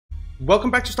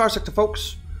Welcome back to Starsector,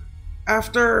 folks.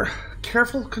 After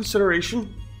careful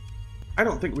consideration, I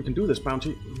don't think we can do this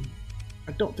bounty.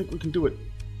 I don't think we can do it.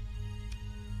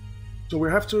 So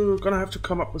we're gonna have to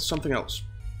come up with something else.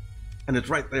 And it's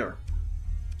right there.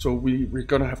 So we're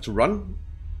gonna have to run.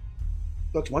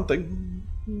 That's one thing.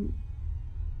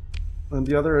 And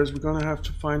the other is we're gonna have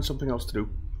to find something else to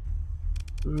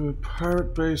do.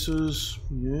 Pirate bases,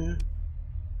 yeah.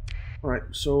 Alright,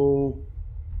 so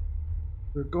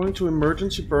we're going to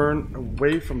emergency burn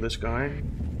away from this guy.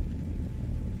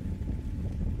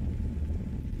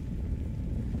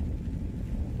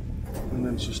 And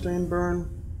then sustain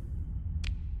burn.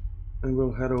 And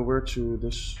we'll head over to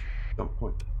this jump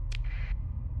point.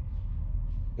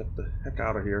 Get the heck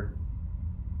out of here.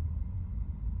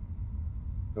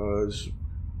 Because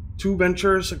 2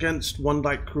 ventures against 1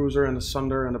 light cruiser and a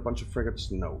Sunder and a bunch of frigates,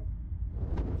 no.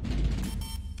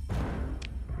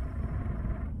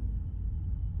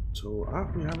 So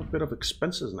we have a bit of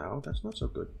expenses now. That's not so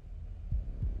good.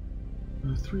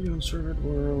 3 unsurveyed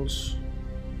worlds.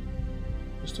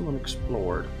 Still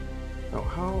unexplored. Now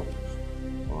how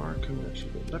far can we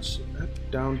actually go? Let's head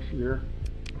down here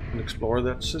and explore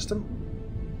that system.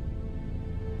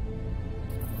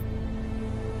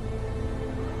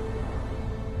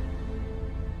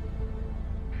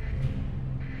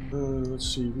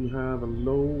 Let's see, we have a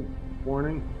low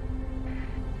warning.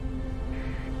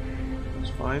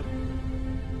 That's fine.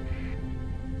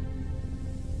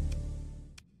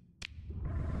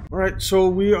 Alright, so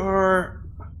we are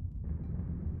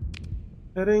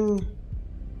heading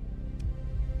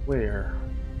where?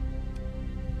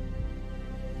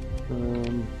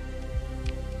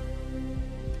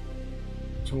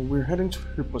 So we're heading to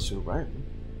Perseus, right?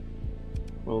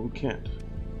 Well, we can't.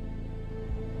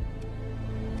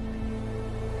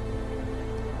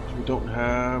 We don't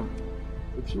have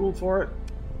the fuel for it.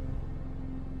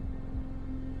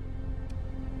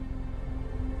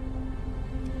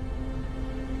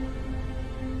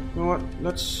 You know what?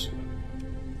 Let's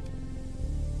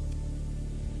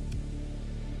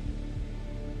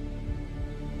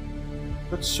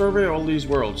survey all these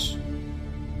worlds.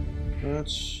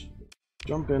 Let's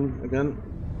jump in again.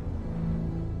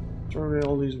 Survey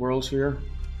all these worlds here.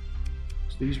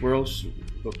 These worlds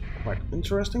look quite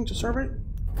interesting to survey.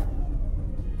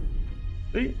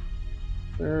 See?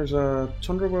 There's a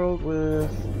tundra world with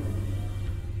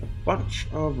a bunch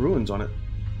of ruins on it.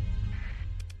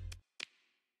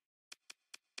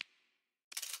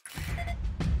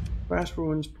 Vast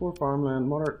ruins, poor farmland,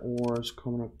 moderate ores,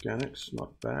 common organics.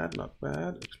 Not bad, not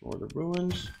bad. Explore the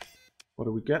ruins. What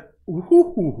do we get?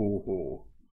 Ooh,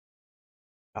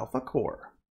 Alpha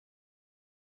core.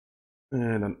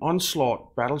 And an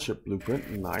onslaught battleship blueprint.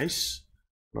 Nice.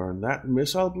 Learn that.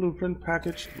 Missile blueprint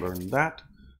package. Learn that.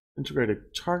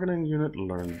 Integrated targeting unit.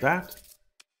 Learn that.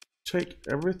 Take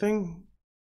everything.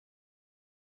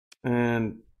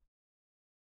 And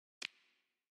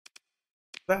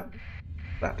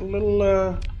that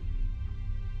little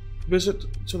visit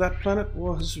to that planet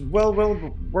was well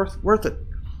worth it.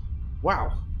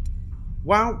 Wow.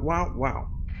 Wow.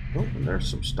 Oh, and there's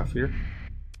some stuff here.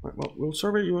 Right, well, we'll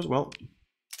survey you as well.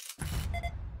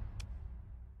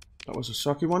 That was a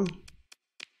sucky one.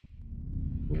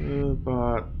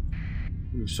 But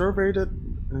we surveyed it,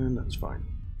 and that's fine.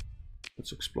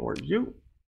 Let's explore you.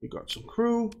 We got some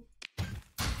crew.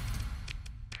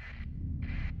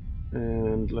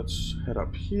 And let's head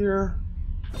up here,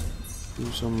 do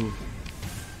some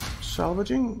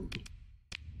salvaging.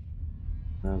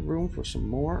 Have room for some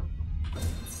more.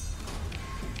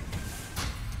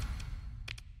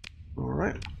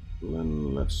 Alright,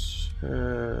 then let's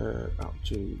head out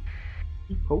to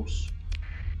Ep8,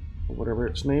 or whatever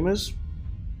its name is.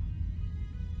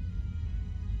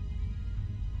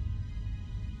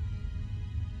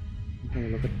 Have a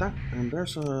look at that, and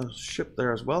there's a ship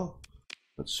there as well.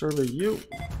 Let's survey you.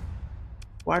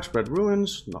 Widespread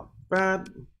ruins, not bad.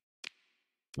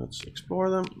 Let's explore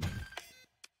them.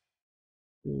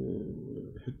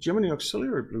 Hegemony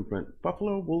auxiliary blueprint.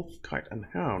 Buffalo, wolf, kite, and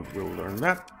hound. We'll learn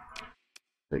that.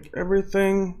 Take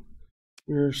everything.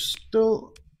 We're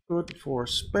still good for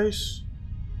space.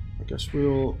 I guess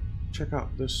we'll check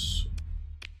out this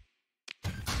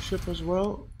ship as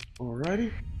well.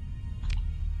 Alrighty.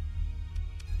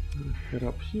 Head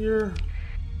up here.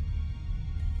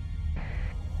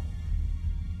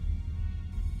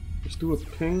 Let's do a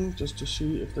ping just to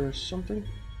see if there's something.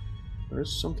 There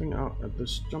is something out at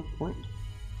this jump point.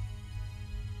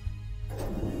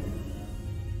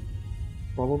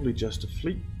 Probably just a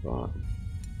fleet, but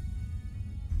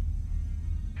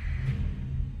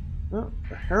oh,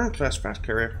 a Heron class fast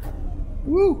carrier.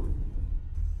 Woo!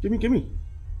 Gimme, gimme.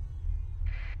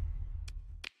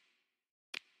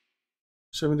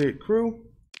 78 crew.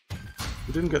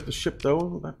 We didn't get the ship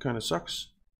though, that kind of sucks.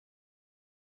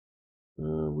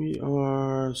 We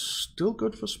are still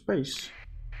good for space.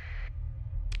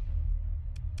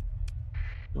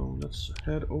 So let's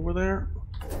head over there.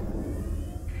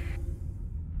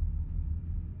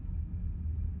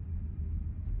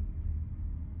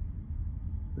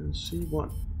 And see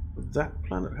what that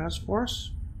planet has for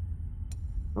us.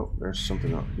 Oh, there's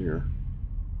something up here.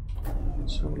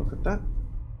 Let's have a look at that.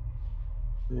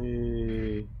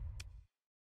 A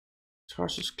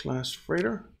Tarsus class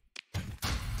freighter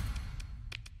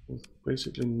with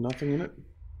basically nothing in it,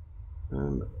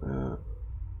 and a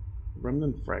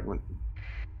remnant fragment.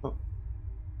 Oh.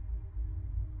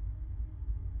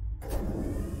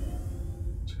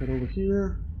 Let's head over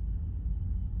here.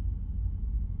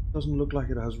 Doesn't look like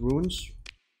it has ruins.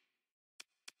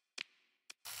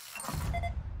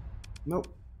 Nope.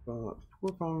 But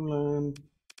poor farmland.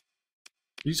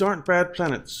 These aren't bad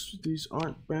planets. These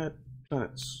aren't bad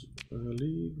planets.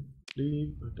 Leave.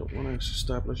 I don't want to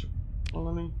establish a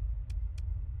colony.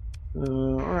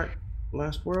 Alright.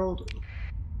 Last world.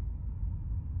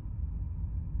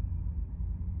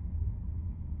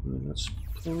 Let's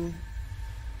ping.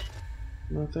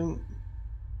 Nothing.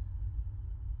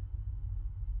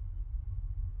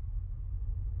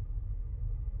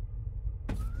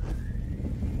 I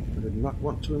did not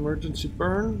want to emergency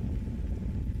burn.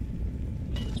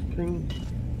 Let's ping.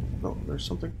 Oh, there's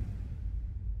something.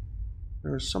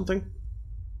 There is something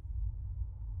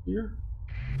here.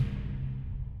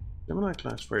 Gemini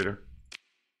class freighter.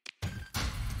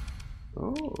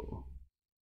 Oh,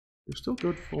 you're still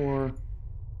good for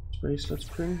space. Let's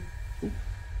ping. Ooh,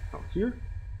 out here.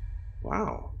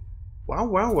 Wow.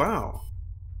 Wow.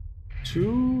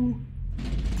 2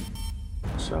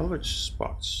 salvage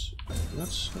spots.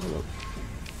 Let's have a look.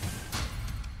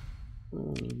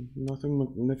 Nothing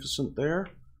magnificent there,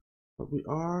 but we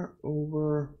are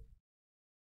over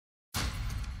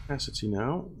capacity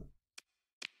now.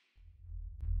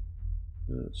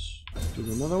 Let's do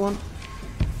another one.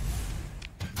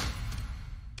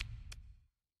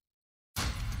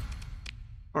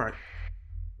 Alright.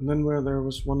 And then where there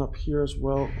was one up here as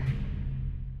well.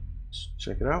 Let's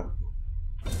check it out.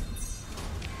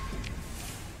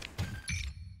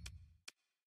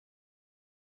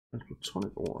 And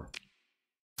plutonic ore.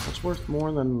 That's worth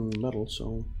more than metal,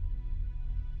 so.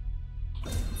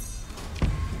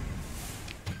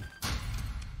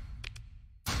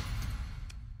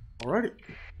 Alrighty.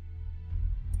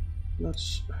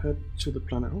 Let's head to the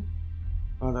planet.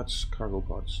 Oh, that's cargo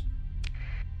pods.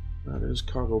 That is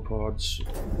cargo pods.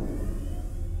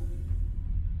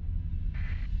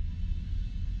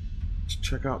 Let's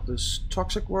check out this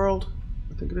toxic world.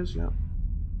 I think it is, yeah.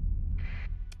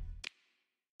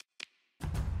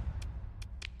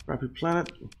 Crappy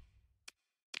planet.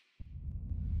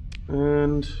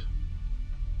 And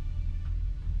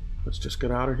let's just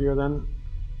get out of here then.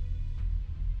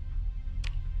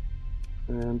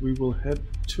 And we will head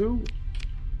to...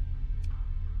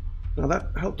 Now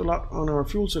that helped a lot on our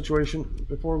fuel situation.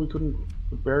 Before we could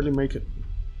barely make it.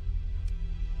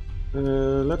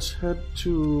 Let's head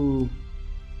to...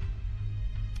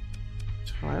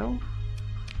 Tile?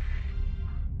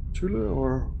 Tula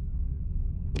or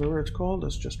whatever it's called.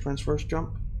 Let's just transverse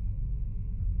jump.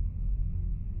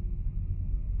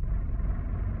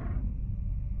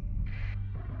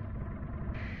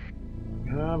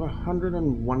 We have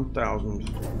 101,000.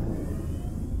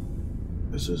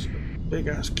 This is a big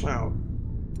ass cloud.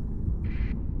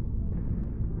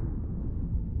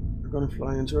 We're gonna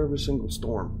fly into every single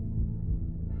storm.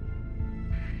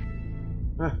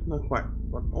 Not quite,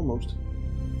 but almost.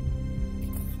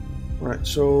 Right,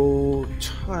 so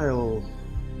tile.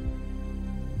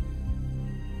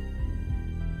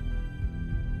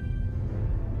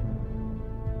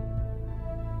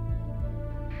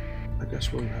 I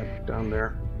guess we'll head down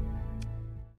there.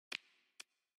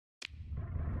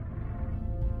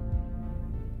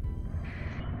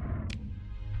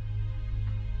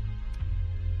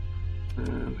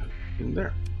 And in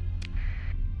there.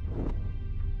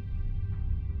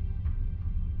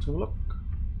 Let's have a look.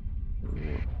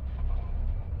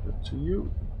 Head to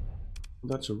you.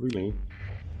 That's a relay.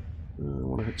 I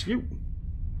want to head to you.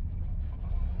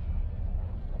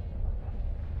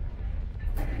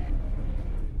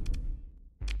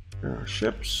 There are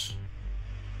ships.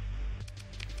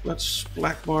 Let's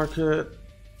black market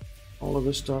all of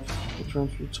this stuff. The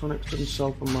transplutonics didn't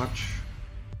sell for much.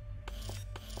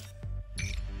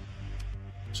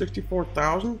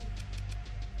 64,000?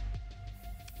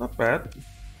 Not bad.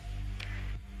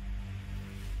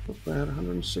 Not bad.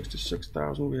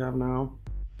 166,000 we have now.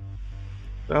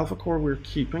 The alpha core we're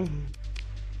keeping.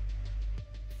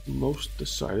 most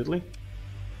decidedly.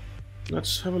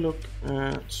 Let's have a look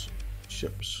at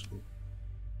ships.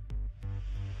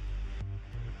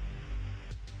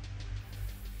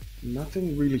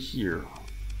 Nothing really here.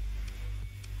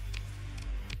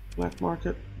 Black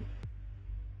market.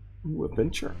 Ooh,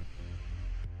 adventure.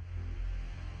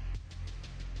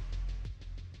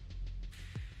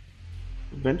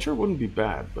 Adventure wouldn't be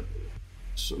bad, but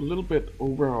it's a little bit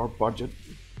over our budget.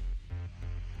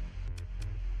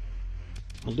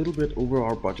 A little bit over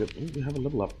our budget. Ooh, we have a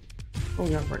level up. Oh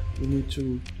yeah, right. We need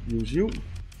to use you,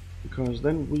 because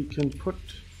then we can put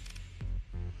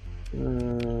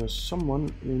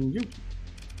someone in you.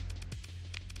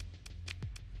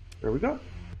 There we go.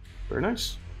 Very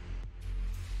nice.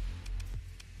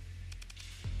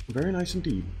 Very nice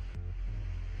indeed.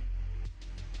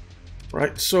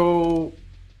 Right, so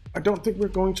I don't think we're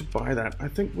going to buy that. I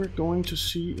think we're going to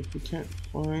see if we can't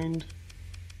find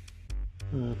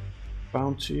a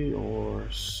bounty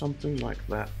or something like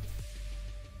that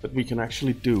that we can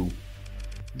actually do.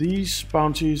 These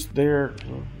bounties, they're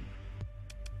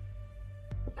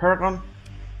a Paragon,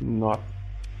 not.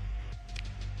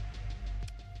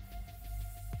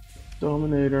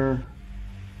 Dominator,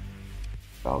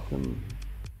 Falcon.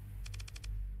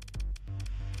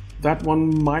 That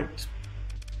one might.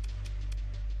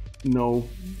 No,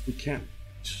 we can't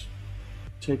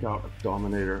take out a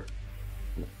Dominator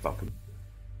and a Falcon.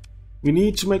 We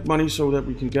need to make money so that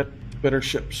we can get better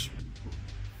ships.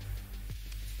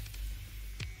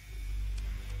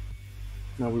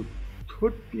 Now we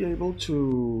could be able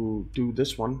to do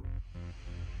this one.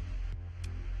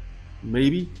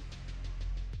 Maybe.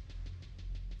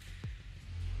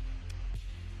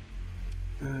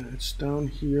 It's down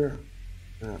here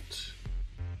at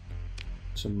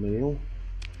some mail.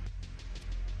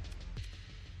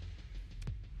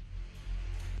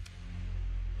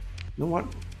 You know what?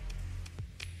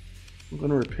 I'm going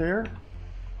to repair.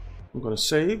 I'm going to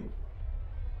save.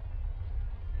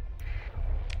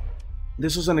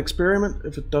 This is an experiment.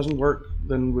 If it doesn't work,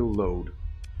 then we'll load.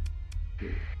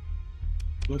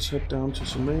 Let's head down to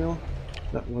some mail.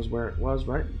 That was where it was,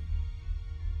 right?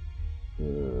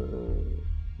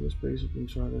 This base has been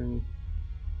targeting.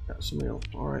 Got some mail.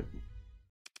 All right.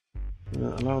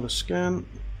 Allow the scan.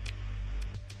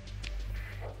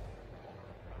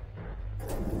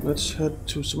 Let's head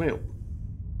to some mail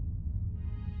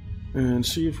and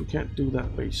see if we can't do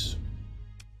that base.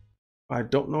 I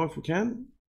don't know if we can.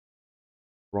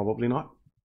 Probably not.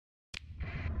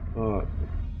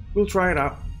 We'll try it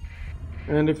out,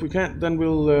 and if we can't, then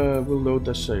we'll load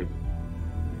the save.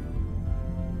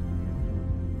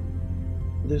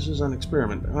 This is an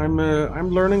experiment. I'm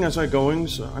learning as I'm going,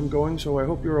 so I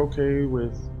hope you're okay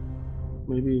with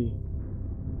maybe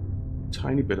a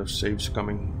tiny bit of saves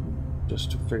coming,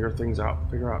 just to figure things out,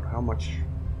 figure out how much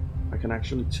I can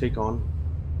actually take on.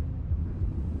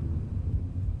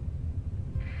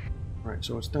 Right,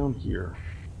 so it's down here.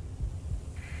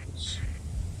 Let's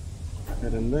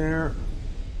head in there.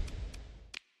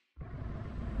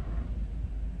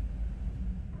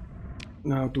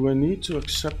 Now, do I need to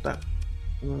accept that?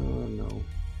 No.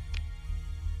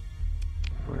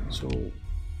 Alright, so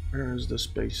where is this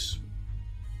base?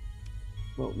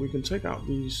 Well, we can take out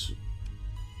these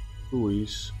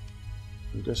buoys.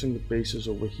 I'm guessing the base is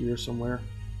over here somewhere.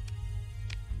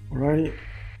 Alrighty,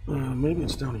 maybe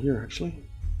it's down here actually.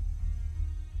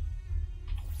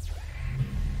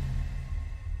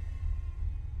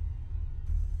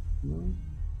 No.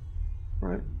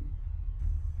 Right.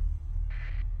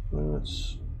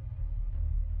 Let's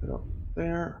head up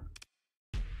there.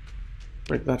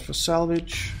 Break that for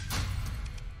salvage.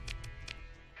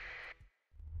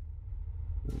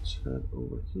 Let's head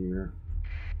over here.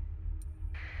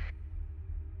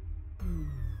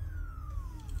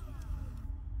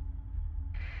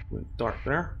 Went dark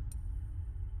there.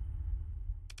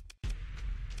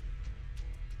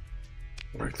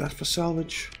 Break that for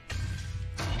salvage.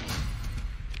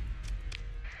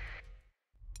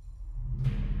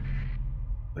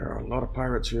 There are a lot of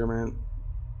pirates here, man.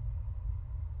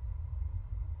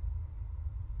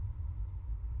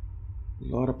 A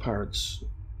lot of pirates.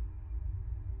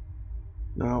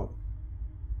 Now,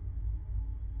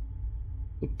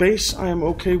 the base I am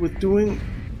okay with doing.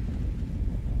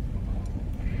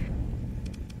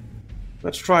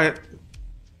 Let's try it.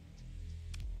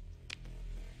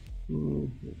 We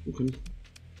can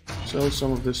sell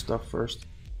some of this stuff first.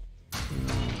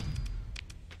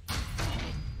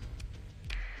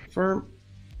 Confirm.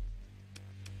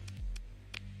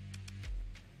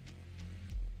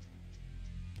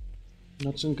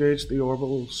 Let's engage the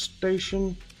orbital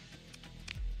station.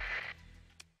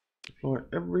 Deploy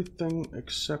everything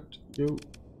except you.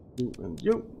 You and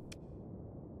you.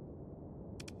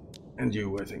 And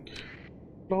you, I think.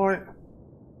 Fly.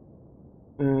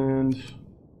 And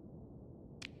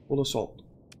full assault.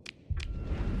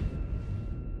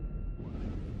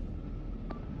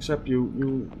 Except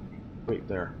you wait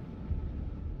there.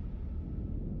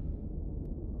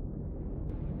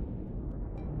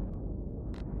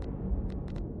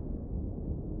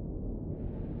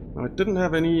 Now, it didn't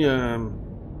have any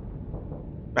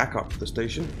backup, the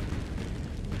station.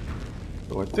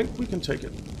 So I think we can take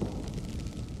it.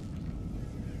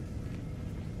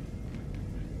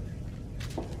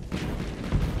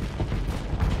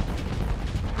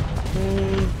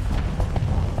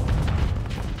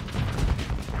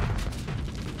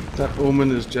 That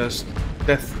omen is just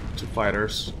death to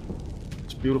fighters.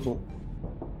 It's beautiful.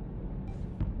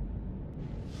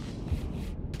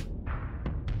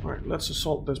 Alright, let's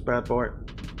assault this bad boy.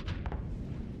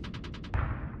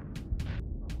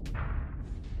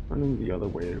 Running the other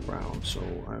way around, so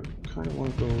I kind of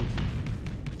want to go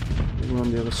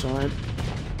around the other side.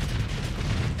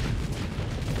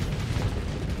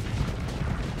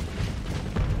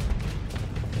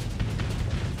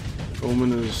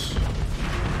 Omen is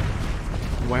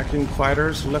whacking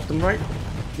fighters left and right.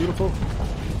 Beautiful.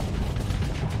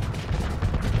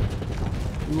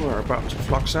 You are about to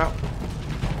flux out.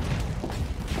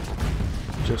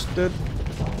 Just did.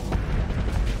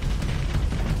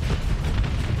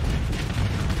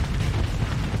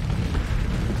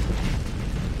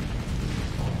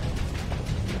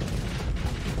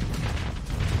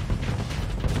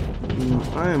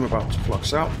 I am about to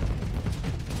flux out.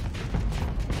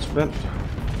 It's vent.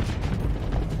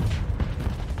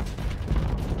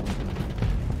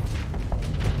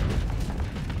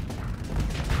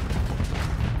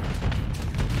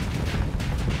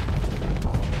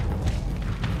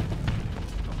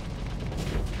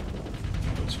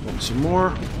 Let's vent some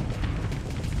more.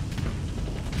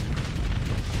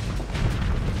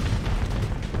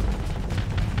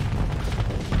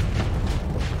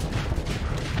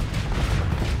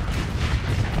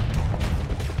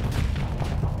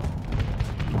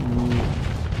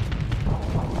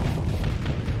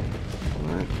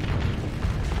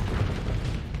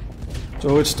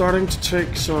 So it's starting to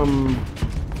take some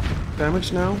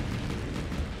damage now.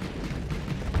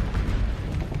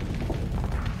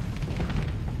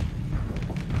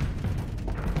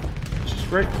 Which is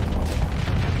great.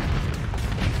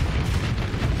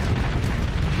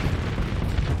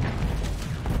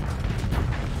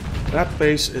 That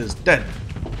base is dead.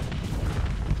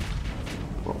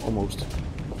 Well, almost.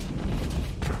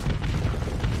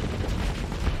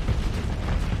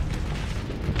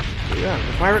 Yeah,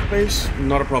 the pirate base,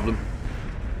 not a problem.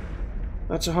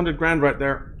 That's 100 grand right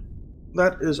there.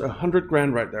 That is 100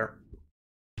 grand right there.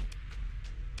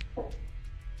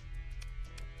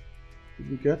 Did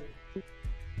we get?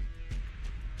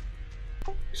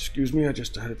 Excuse me, I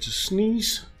just had to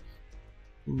sneeze.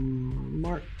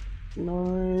 Mark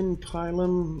 9,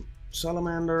 pylon,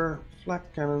 salamander,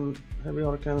 flak cannon, heavy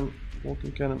autocannon,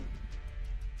 walking cannon,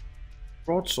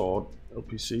 broadsword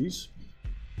LPCs.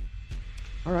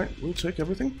 Alright, we'll take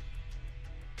everything.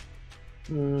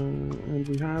 And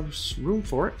we have room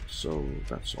for it, so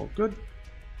that's all good.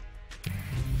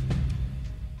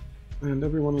 And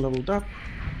everyone leveled up.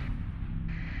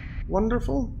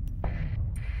 Wonderful.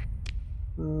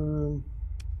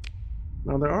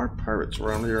 Now there are pirates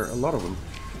around here, a lot of them.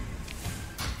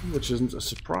 Which isn't a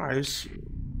surprise,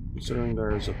 considering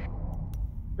there's a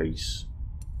base.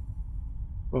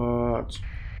 But...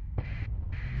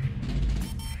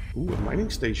 ooh, a mining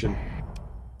station.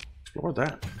 Explore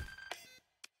that.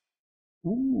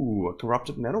 Ooh, a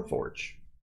corrupted nanoforge.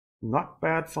 Not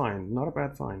bad find, not a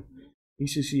bad find.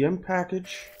 ECCM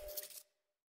package.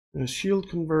 A shield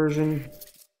conversion.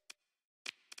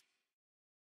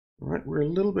 Alright, we're a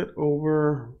little bit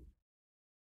over.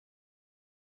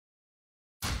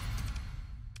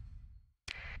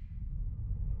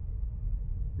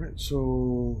 Right,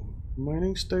 so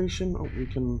mining station. Oh, we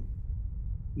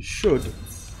should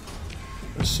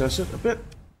assess it a bit,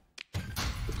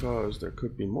 because there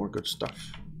could be more good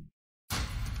stuff.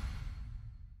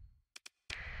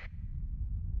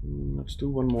 Let's do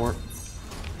one more.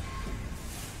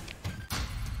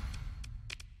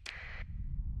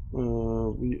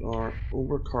 We are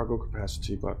over cargo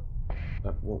capacity, but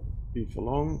that won't be for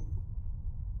long,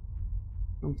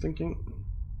 I'm thinking.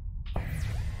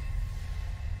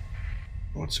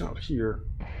 What's out here?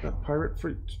 That pirate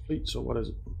fleet, so what is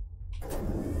it?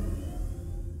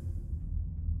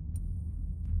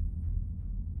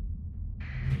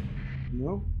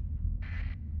 No.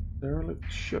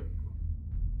 Derelict ship.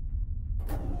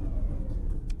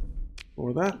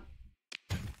 Or that.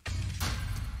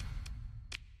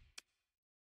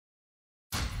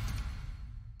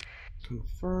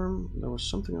 Confirm. There was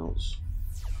something else.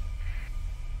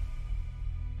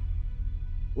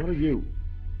 What are you?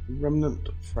 Remnant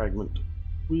fragment.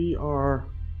 We are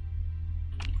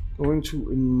going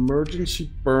to emergency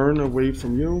burn away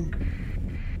from you.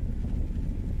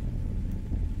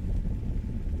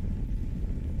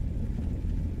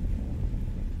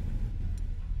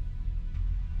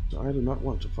 So I do not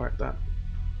want to fight that.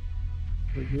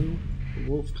 Are you a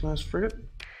Wolf class frigate?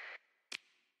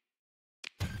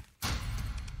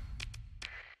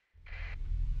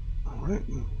 Alright.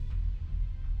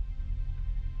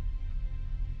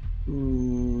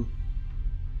 You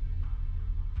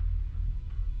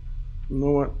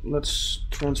know what? Let's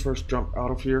transverse jump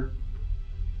out of here.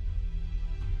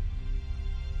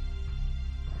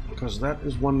 Because that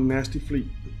is one nasty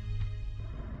fleet.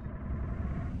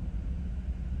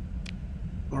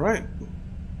 Alright.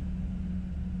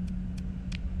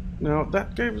 Now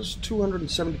that gave us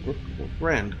 270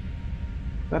 grand.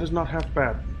 That is not half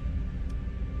bad.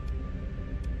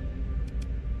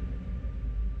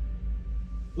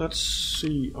 Let's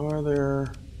see, are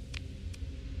there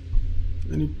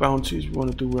any bounties we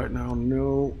want to do right now?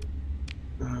 No.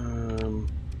 I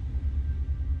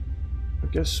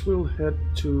guess we'll head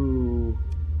to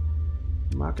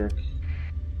Magek.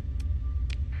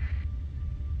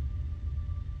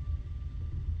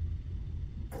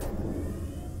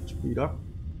 Speed up.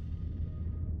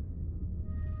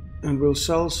 And we'll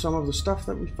sell some of the stuff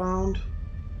that we found.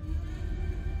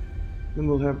 Then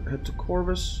we'll head to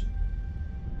Corvus.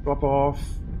 Drop off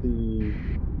the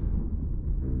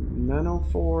Nano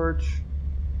Forge.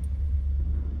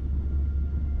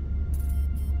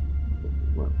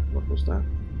 What was that?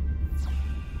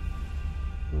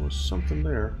 There was something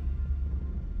there.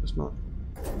 It's not.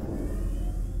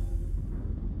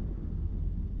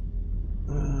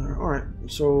 Alright,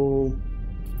 so.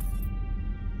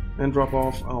 And drop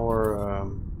off our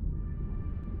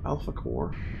Alpha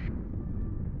Core.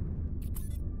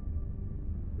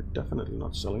 Definitely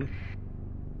not selling.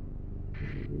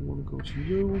 We want to go to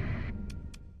you.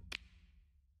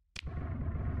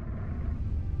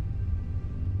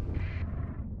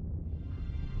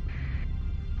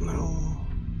 No.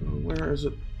 Where is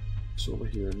it? It's over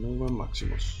here. Nova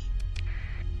Maximus.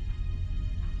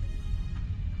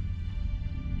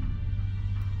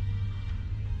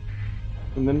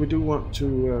 And then we do want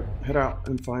to head out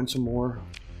and find some more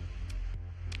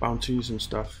bounties and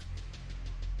stuff.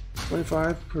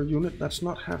 25 per unit, that's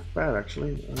not half bad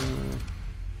actually.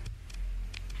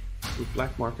 We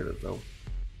black market it though.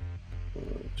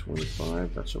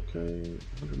 25, that's okay.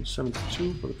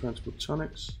 172 for the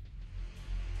Transplutonics.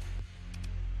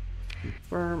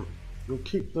 Confirm. We'll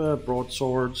keep the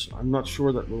broadswords. I'm not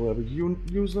sure that we'll ever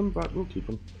use them, but we'll keep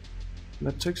them. And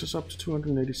that takes us up to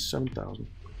 287,000.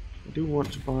 I do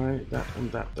want to buy that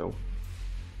and that though.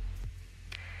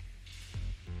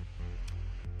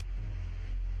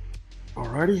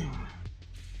 Alrighty.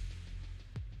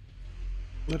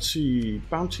 Let's see,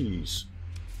 bounties.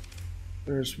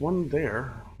 There's one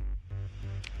there.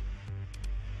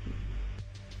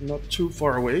 Not too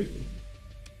far away.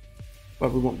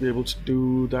 But we won't be able to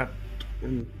do that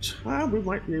in time. We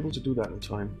might be able to do that in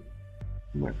time.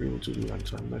 We might be able to do that in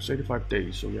time. That's 85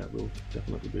 days, so yeah, we'll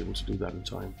definitely be able to do that in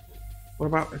time. What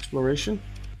about exploration?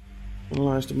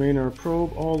 Analyze the main air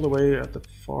probe all the way at the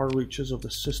far reaches of the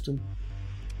system.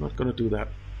 Not gonna do that.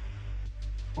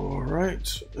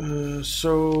 Alright,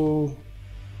 so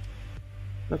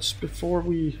let's, before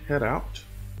we head out,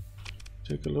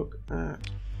 take a look at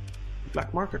the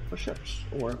black market for ships,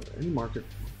 or any market,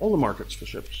 all the markets for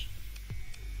ships.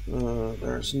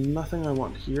 There's nothing I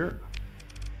want here.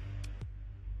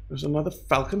 There's another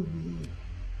Falcon.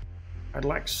 I'd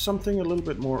like something a little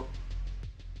bit more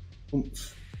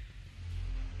oomph.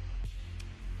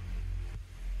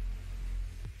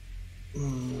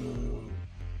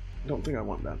 I don't think I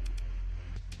want that.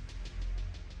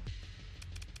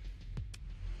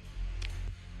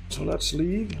 So let's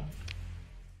leave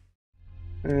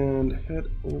and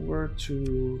head over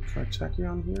to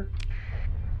Tritachyon here.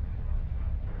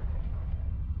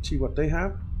 See what they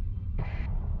have.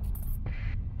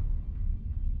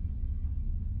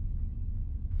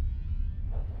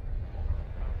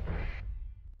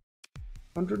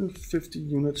 $150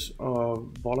 units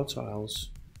of volatiles.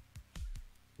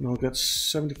 And I'll get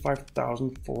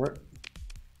 75,000 for it.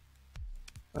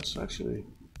 That's actually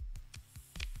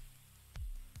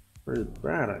pretty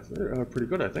bad, I think. Pretty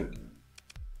good, I think.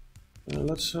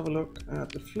 Let's have a look at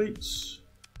the fleets.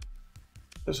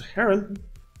 There's a Heron,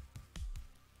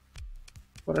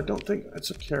 but I don't think it's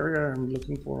a carrier I'm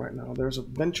looking for right now. There's a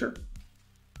Venture.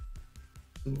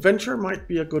 Venture might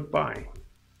be a good buy.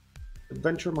 The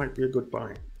adventure might be a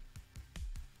goodbye.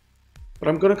 But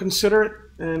I'm going to consider it,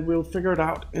 and we'll figure it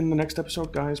out in the next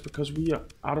episode, guys, because we are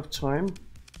out of time.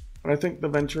 But I think the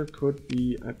venture could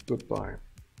be a goodbye.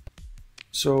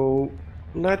 So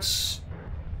let's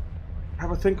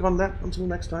have a think on that until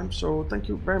next time. So thank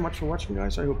you very much for watching,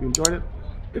 guys. I hope you enjoyed it.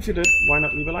 If you did, why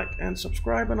not leave a like and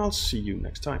subscribe, and I'll see you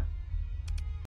next time.